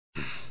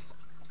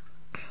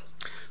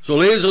So,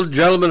 ladies and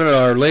gentlemen,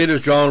 our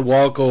latest John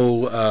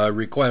Walco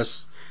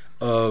request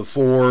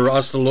for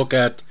us to look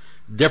at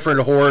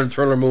different horror and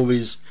thriller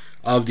movies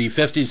of the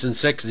 50s and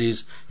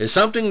 60s is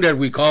something that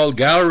we call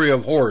Gallery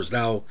of Horrors.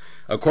 Now,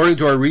 according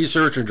to our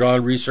research, and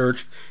John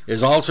research,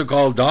 is also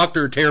called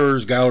Dr.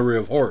 Terror's Gallery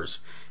of Horrors.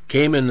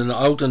 Came out in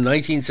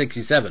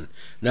 1967.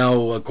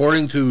 Now,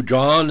 according to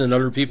John and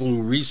other people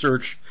who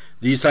research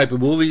these type of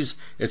movies,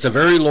 it's a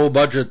very low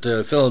budget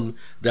film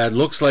that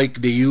looks like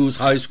they use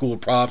high school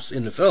props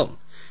in the film.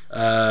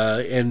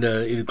 And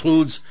it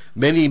includes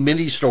many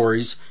mini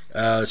stories,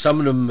 some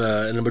of them,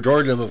 and the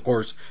majority of them, of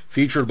course,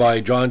 featured by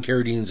John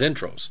Carradine's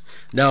intros.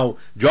 Now,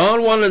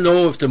 John wanted to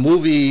know if the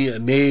movie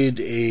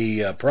made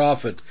a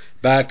profit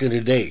back in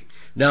the day.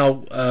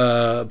 Now,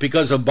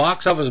 because of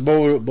Box Office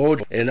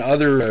Mojo and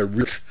other,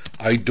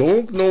 I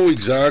don't know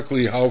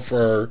exactly how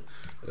far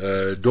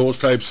those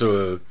types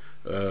of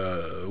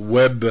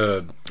web,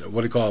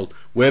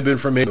 web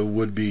information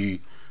would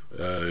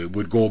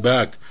go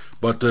back.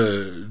 But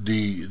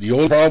the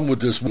only problem with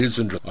this is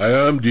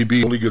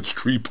IMDb only gets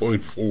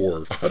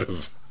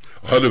 3.4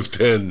 out of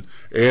 10,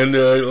 and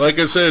like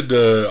I said,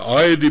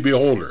 IMDb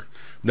holder.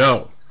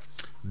 Now,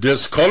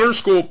 this Color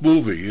Scope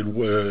movie,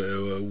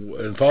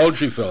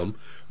 anthology film,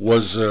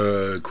 was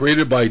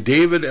created by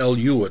David L.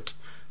 Hewitt,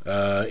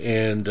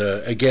 and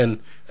again,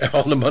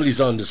 all the money's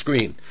on the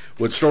screen,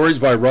 with stories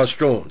by Russ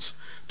Jones.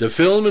 The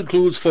film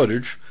includes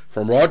footage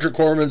from Roger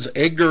Corman's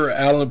Edgar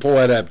Allan Poe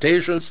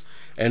adaptations,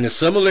 and the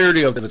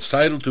similarity of its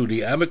title to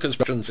the Amicus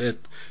Productions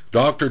hit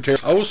Dr.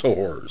 Terror's House of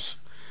Horrors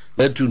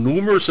led to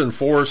numerous and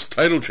forced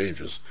title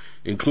changes,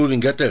 including,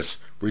 get this,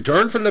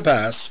 Return from the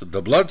Past,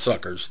 The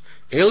Bloodsuckers,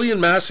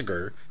 Alien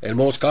Massacre, and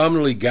most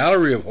commonly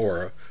Gallery of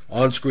Horror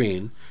on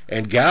screen,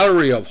 and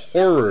Gallery of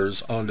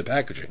Horrors on the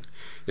packaging.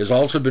 It has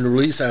also been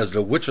released as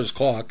The Witch's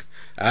Clock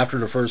after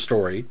the first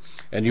story,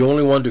 and the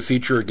only one to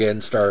feature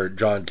again starred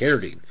John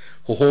Carradine,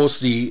 who hosts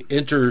the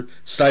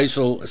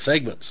interstitial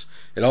segments.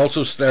 It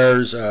also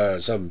stars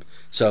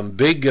some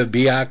big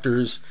B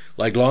actors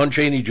like Lon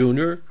Chaney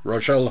Jr.,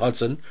 Rochelle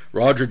Hudson,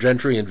 Roger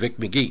Gentry, and Vic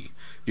McGee.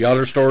 The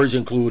other stories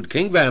include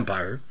King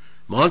Vampire,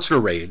 Monster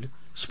Raid,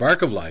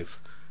 Spark of Life,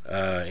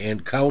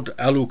 and Count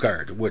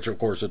Alucard, which of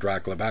course is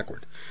Dracula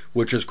backward,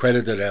 which is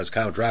credited as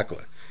Count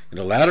Dracula. In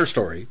the latter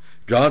story,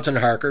 Jonathan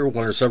Harker,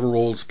 one of several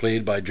roles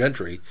played by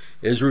Gentry,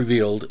 is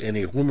revealed in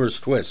a humorous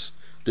twist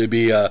to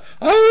be a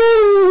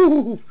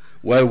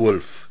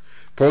werewolf,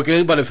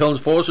 proclaimed by the film's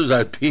posters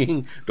as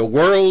being the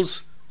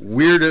world's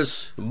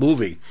weirdest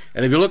movie.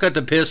 And if you look at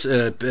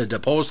the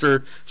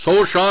poster,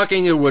 so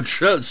shocking it would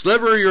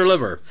sliver your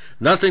liver.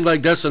 Nothing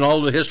like this in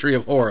all the history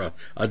of horror.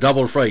 A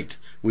double fright.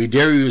 We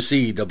dare you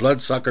see The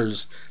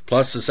Bloodsuckers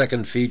plus the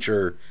second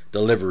feature,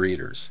 The Liver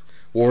Eaters.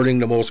 Warning,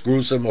 the most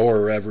gruesome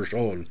horror ever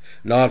shown.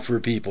 Not for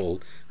people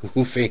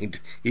who faint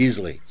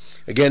easily.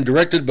 Again,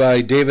 directed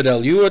by David L.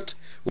 Hewitt,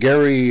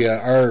 Gary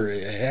R.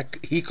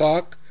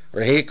 Haycock,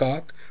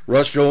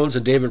 Russ Jones,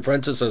 and David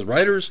Prentice as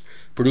writers.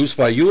 Produced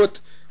by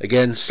Hewitt.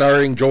 Again,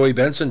 starring Joey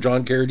Benson,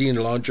 John Carradine,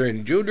 and Lon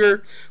Chaney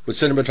Jr., with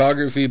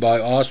cinematography by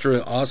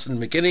Austin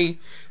McKinney,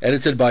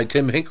 edited by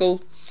Tim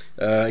Hinkle.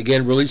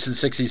 Again, released in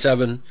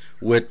 '67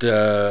 with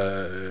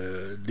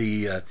the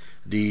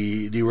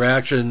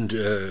reaction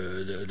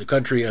to the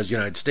country as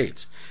United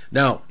States.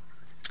 Now,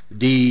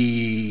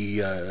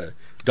 the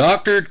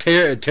Dr.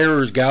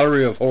 Terror's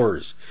Gallery of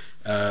Horrors.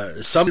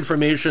 Some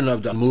information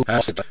of the movie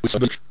that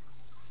John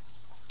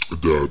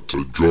had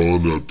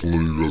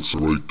pointed us in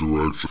the right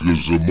direction.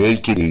 There's a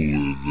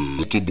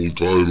multiple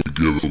title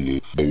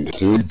given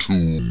according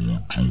to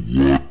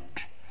what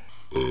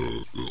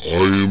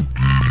IMDb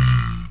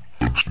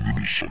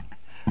explanation.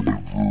 The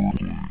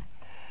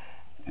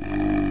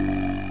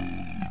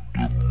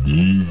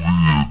movie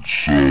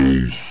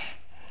itself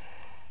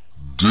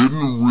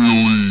didn't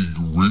really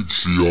reach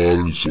the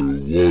audience that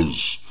it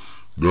was.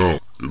 Now,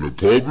 in a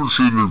published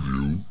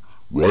interview,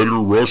 writer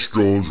Russ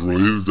Jones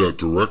related that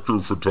director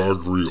of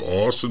photography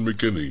Austin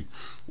McKinney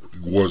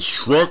was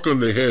struck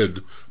on the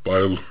head by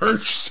a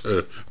large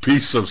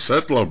piece of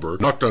set lumber,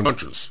 knocked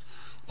unconscious.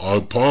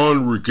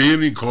 Upon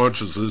regaining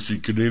consciousness, he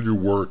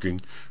continued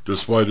working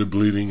despite a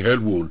bleeding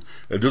head wound.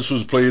 And this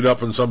was played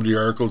up in some of the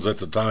articles at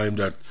the time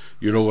that,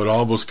 it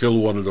almost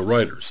killed one of the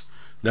writers.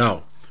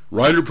 Now,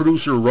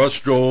 writer-producer Russ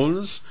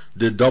Jones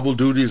did double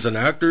duty as an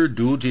actor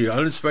due to the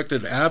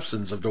unexpected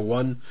absence of the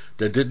one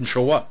that didn't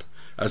show up,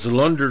 as the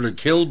Londoner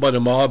killed by the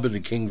mob in The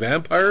King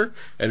Vampire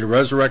and the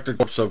resurrected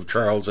corpse of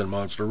Charles in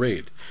Monster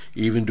Raid,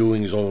 even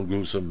doing his own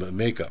gruesome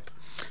makeup.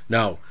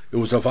 Now, it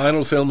was the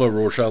final film of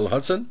Rochelle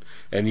Hudson,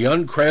 and the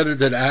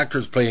uncredited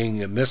actress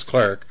playing Miss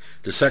Clark,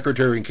 the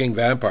secretary in King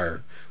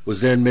Vampire,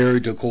 was then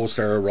married to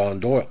co-star Ron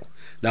Doyle.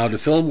 Now, the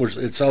film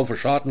itself was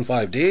shot in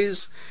 5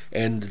 days,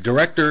 and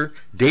director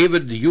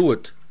David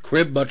Hewitt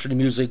cribbed much of the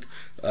music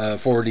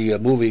for the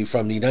movie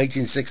from the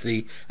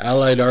 1960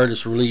 Allied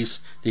artist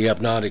release, The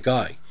Hypnotic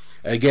Eye.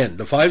 Again,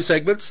 the 5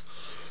 segments: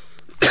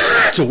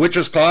 The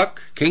Witch's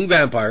Clock, King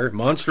Vampire,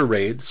 Monster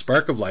Raid,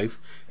 Spark of Life,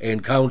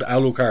 and Count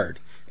Alucard.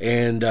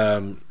 And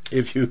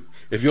if you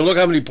if you look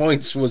how many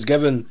points was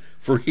given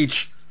for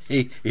each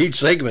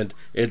segment,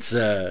 it's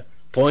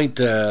point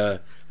 7.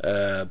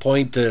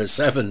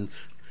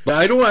 But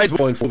I don't like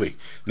point movie.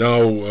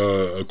 Now,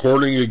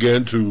 according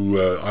again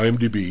to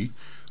IMDb,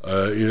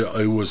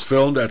 it was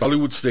filmed at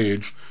Hollywood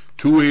Stage,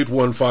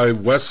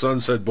 2815 West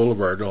Sunset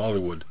Boulevard in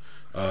Hollywood,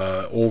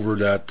 over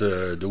that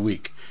the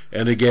week.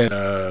 And again,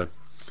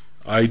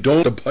 I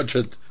don't the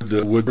budget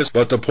with this,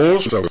 but the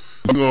posters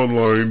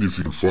online, if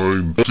you can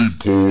find the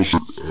poster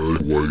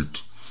in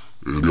white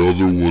and the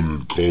other one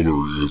in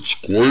color, it's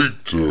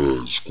quite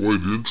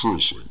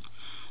interesting.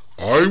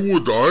 I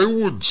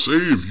would say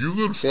if you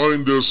can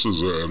find this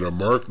as a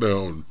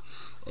markdown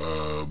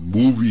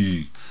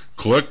movie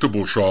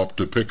collectible shop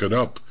to pick it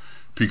up,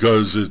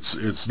 because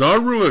it's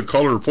not really a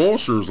color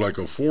poster, it's like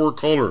a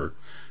 4-color,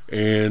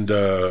 and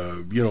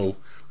you know,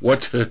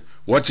 what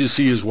you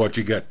see is what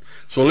you get.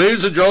 So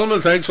ladies and gentlemen,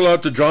 thanks a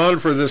lot to John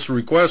for this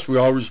request. We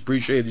always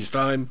appreciate his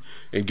time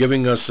in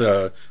giving us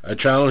a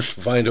challenge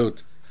to find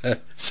out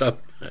some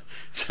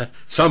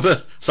of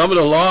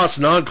the lost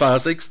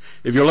non-classics.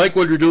 If you like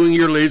what you're doing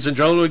here, ladies and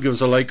gentlemen, give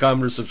us a like,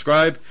 comment, or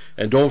subscribe.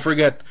 And don't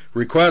forget,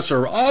 requests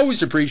are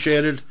always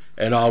appreciated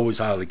and always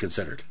highly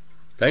considered.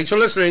 Thanks for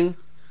listening.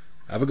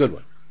 Have a good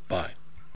one. Bye.